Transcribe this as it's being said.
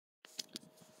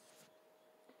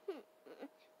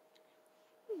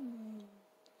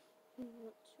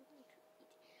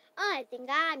I think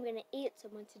I'm gonna eat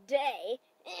someone today.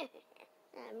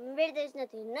 But there's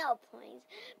nothing, no point.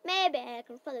 Maybe I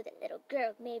can follow the little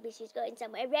girl. Maybe she's going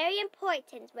somewhere very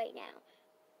important right now.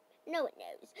 No one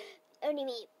knows. Only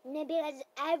me. Because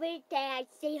every day I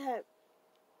see her.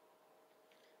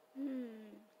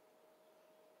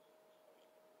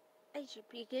 I should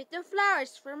pick the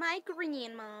flowers for my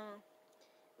grandma.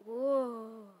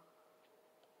 Whoa.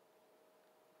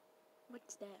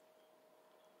 What's that?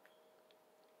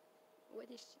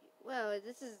 What is she? Well,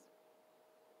 this is...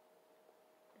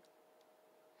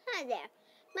 Hi there.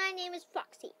 My name is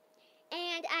Foxy.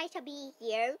 And I shall be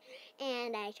here.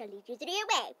 And I shall lead you to your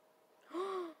way.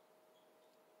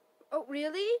 Oh,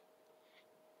 really?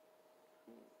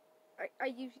 Are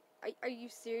you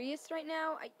serious right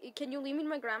now? Can you leave me to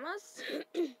my grandma's?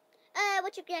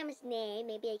 What's your grandma's name?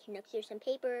 Maybe I can look through some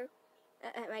paper.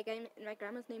 My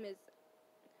grandma's name is...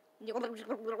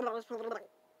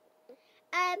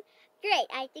 Great.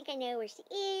 I think I know where she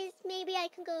is. Maybe I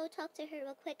can go talk to her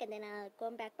real quick, and then I'll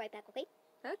go right back, okay?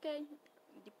 Okay.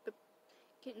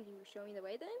 Can you show me the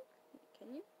way then?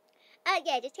 Can you?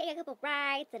 Yeah, just take a couple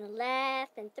rights and a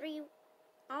left and 3...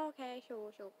 Okay,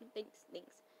 sure. Thanks.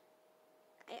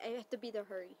 I have to be the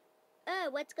hurry.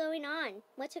 Oh, what's going on?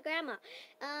 What's her grandma?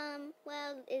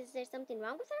 Well, is there something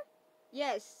wrong with her?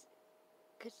 Yes,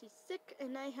 because she's sick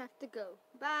and I have to go.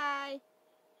 Bye.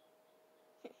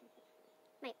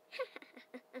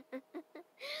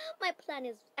 My plan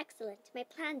is excellent. My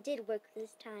plan did work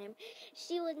this time.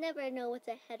 She will never know what's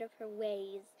ahead of her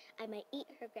ways. I might eat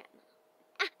her grandma.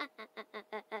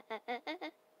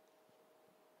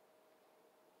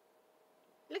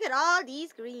 Look at all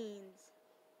these greens.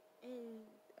 And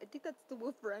I think that's the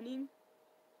wolf running.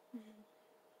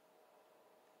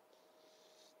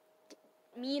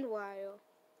 Meanwhile.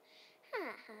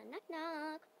 Knock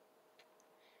knock.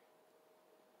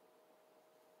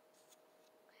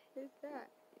 Who's that?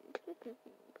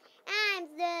 I'm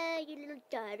your little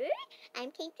daughter.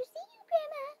 I'm came to see you,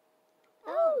 Grandma.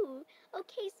 Oh,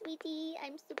 okay, sweetie.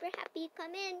 I'm super happy.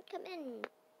 Come in.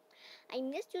 I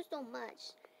missed you so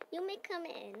much. You may come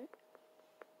in.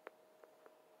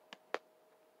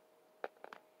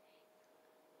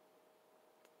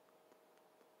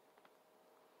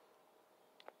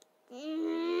 Oh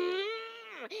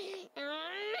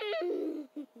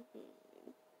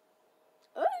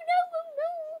no!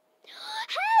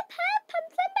 Help!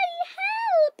 Somebody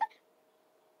help!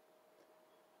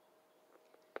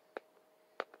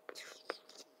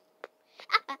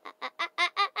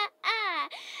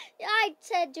 I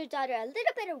sent your daughter a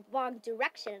little bit of wrong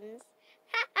directions.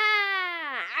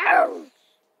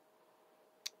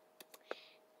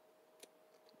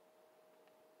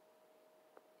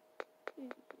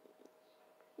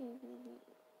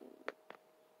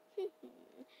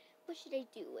 What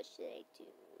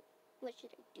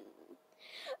should I do?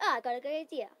 Oh, I got a good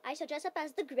idea. I shall dress up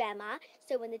as the grandma,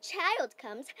 so when the child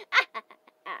comes, I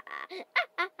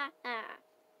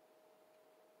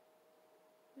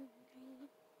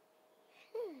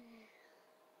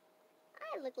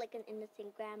look like an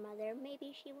innocent grandmother.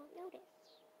 Maybe she won't notice.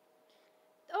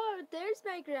 Oh, there's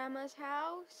my grandma's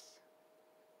house.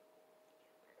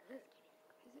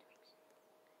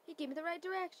 He gave me the right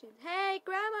direction. Hey,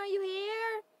 Grandma, are you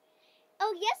here?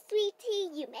 Oh, yes,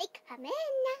 sweetie. You may come in.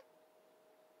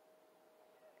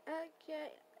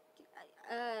 Okay.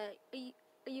 Are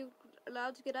you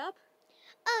allowed to get up?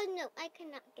 Oh, no, I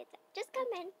cannot get up. Just come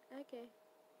in. Okay.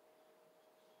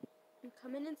 I'm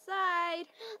coming inside.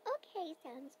 Okay,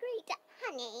 sounds great.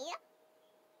 Honey.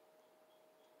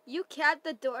 You kept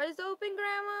the doors open,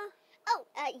 Grandma? Oh,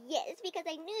 yes, because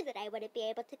I knew that I wouldn't be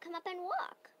able to come up and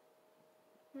walk.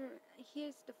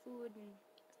 Here's the food and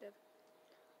stuff.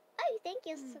 Oh, thank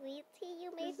you, sweetie.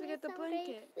 You made me some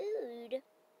great food.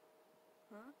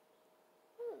 Huh?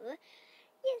 Ooh.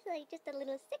 Yes, like just a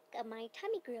little sick. My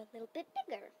tummy grew a little bit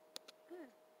bigger.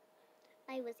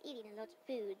 I was eating a lot of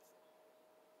foods.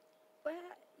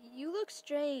 Well, you look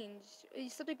strange.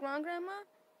 Is something wrong, Grandma?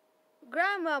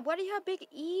 Grandma, why do you have big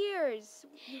ears?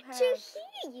 To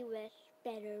hear you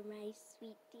better, my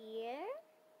sweet dear.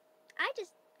 I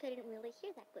just couldn't really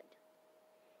hear that good.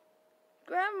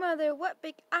 Grandmother, what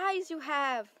big eyes you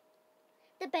have.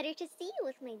 The better to see you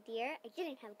with, my dear. I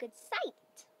didn't have good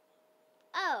sight.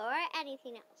 Oh, or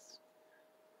anything else.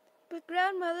 But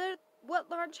Grandmother, what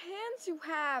large hands you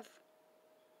have.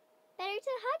 Better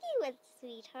to hug you with,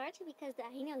 sweetheart, because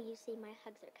I know you see my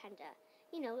hugs are kinda,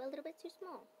 a little bit too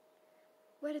small.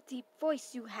 What a deep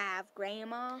voice you have,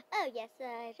 Grandma. Oh, yes,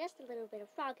 just a little bit of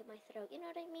frog in my throat. You know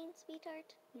what I mean,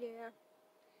 sweetheart? Yeah.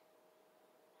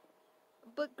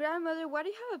 But Grandmother, why do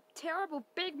you have a terrible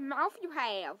big mouth you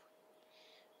have?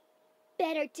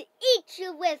 better to eat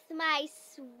you with, my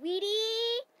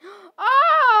sweetie.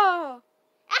 Oh!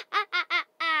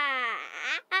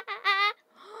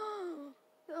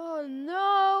 Oh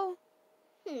no!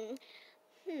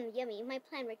 Yummy, my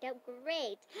plan worked out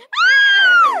great.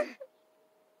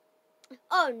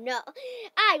 Oh no,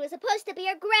 I was supposed to be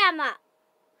your grandma.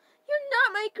 You're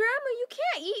not my grandma. You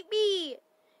can't eat me.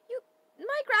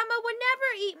 My grandma would never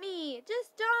eat me.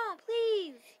 Just don't,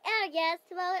 please. Oh yes,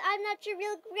 well, I'm not your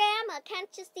real grandma. Can't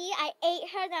you see? I ate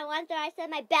her that once that I said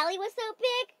my belly was so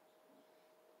big.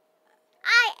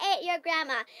 I ate your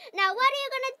grandma. Now what are you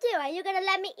gonna do? Are you gonna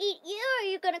let me eat you, or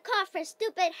are you gonna call for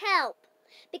stupid help?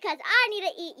 Because I need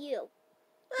to eat you.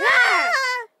 Ah!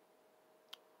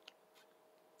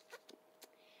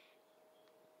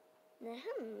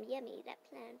 Yummy, that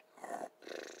plan.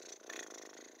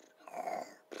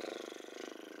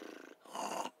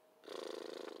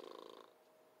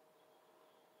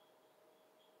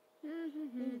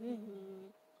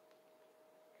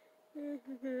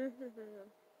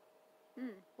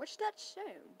 What's that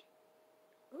sound?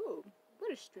 Oh,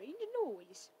 what a strange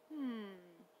noise.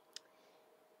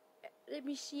 Let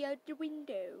me see out the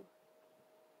window.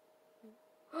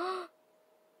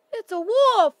 It's a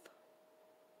wolf!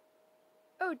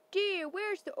 Oh dear,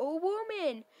 where's the old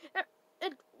woman?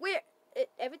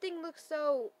 Everything looks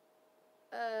so,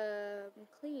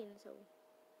 clean, so.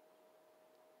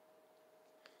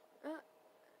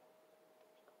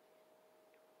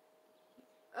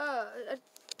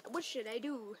 What should I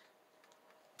do?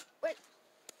 What?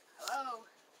 Oh,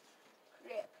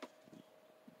 crap.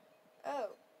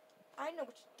 Oh, I know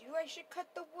what to do. I should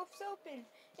cut the wolves open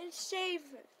and save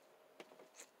her.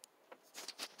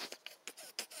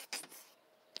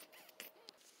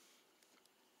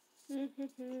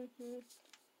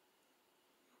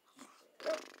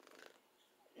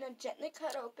 Now gently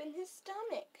cut open his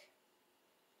stomach.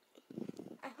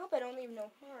 I hope I don't leave no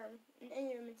harm.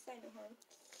 Any of them inside no harm.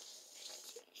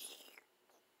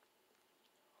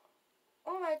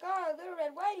 Oh my God, Little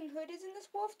Red Riding Hood, isn't this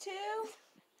wolf too?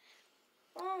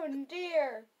 Oh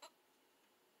dear.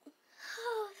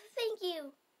 Oh, thank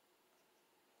you.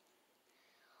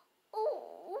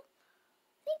 Oh,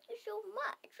 thank you so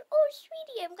much. Oh,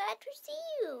 sweetie, I'm glad to see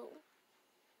you.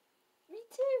 Me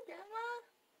too, Grandma.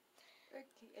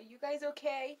 Okay, are you guys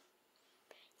okay?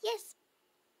 Yes.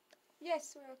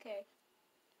 Yes, we're okay.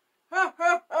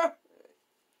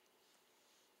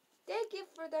 Thank you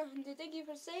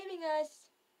for saving us.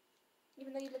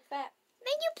 Even though you look fat.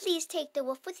 May you please take the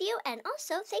wolf with you, and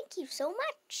also thank you so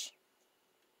much.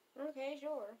 Okay,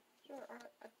 sure.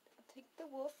 I'll take the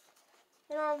wolf,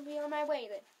 and I'll be on my way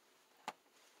then.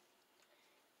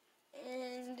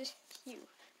 And phew,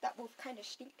 that wolf kind of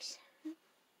stinks.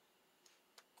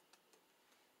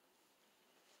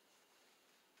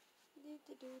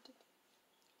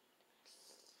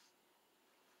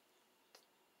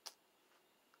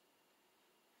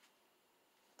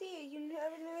 Dear, you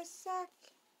never knew a sack.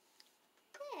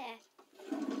 Yeah.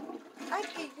 I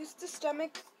could use the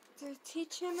stomach to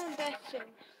teach him a lesson.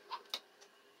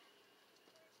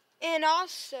 And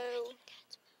also,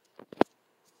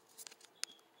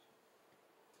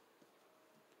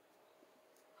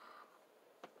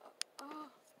 oh,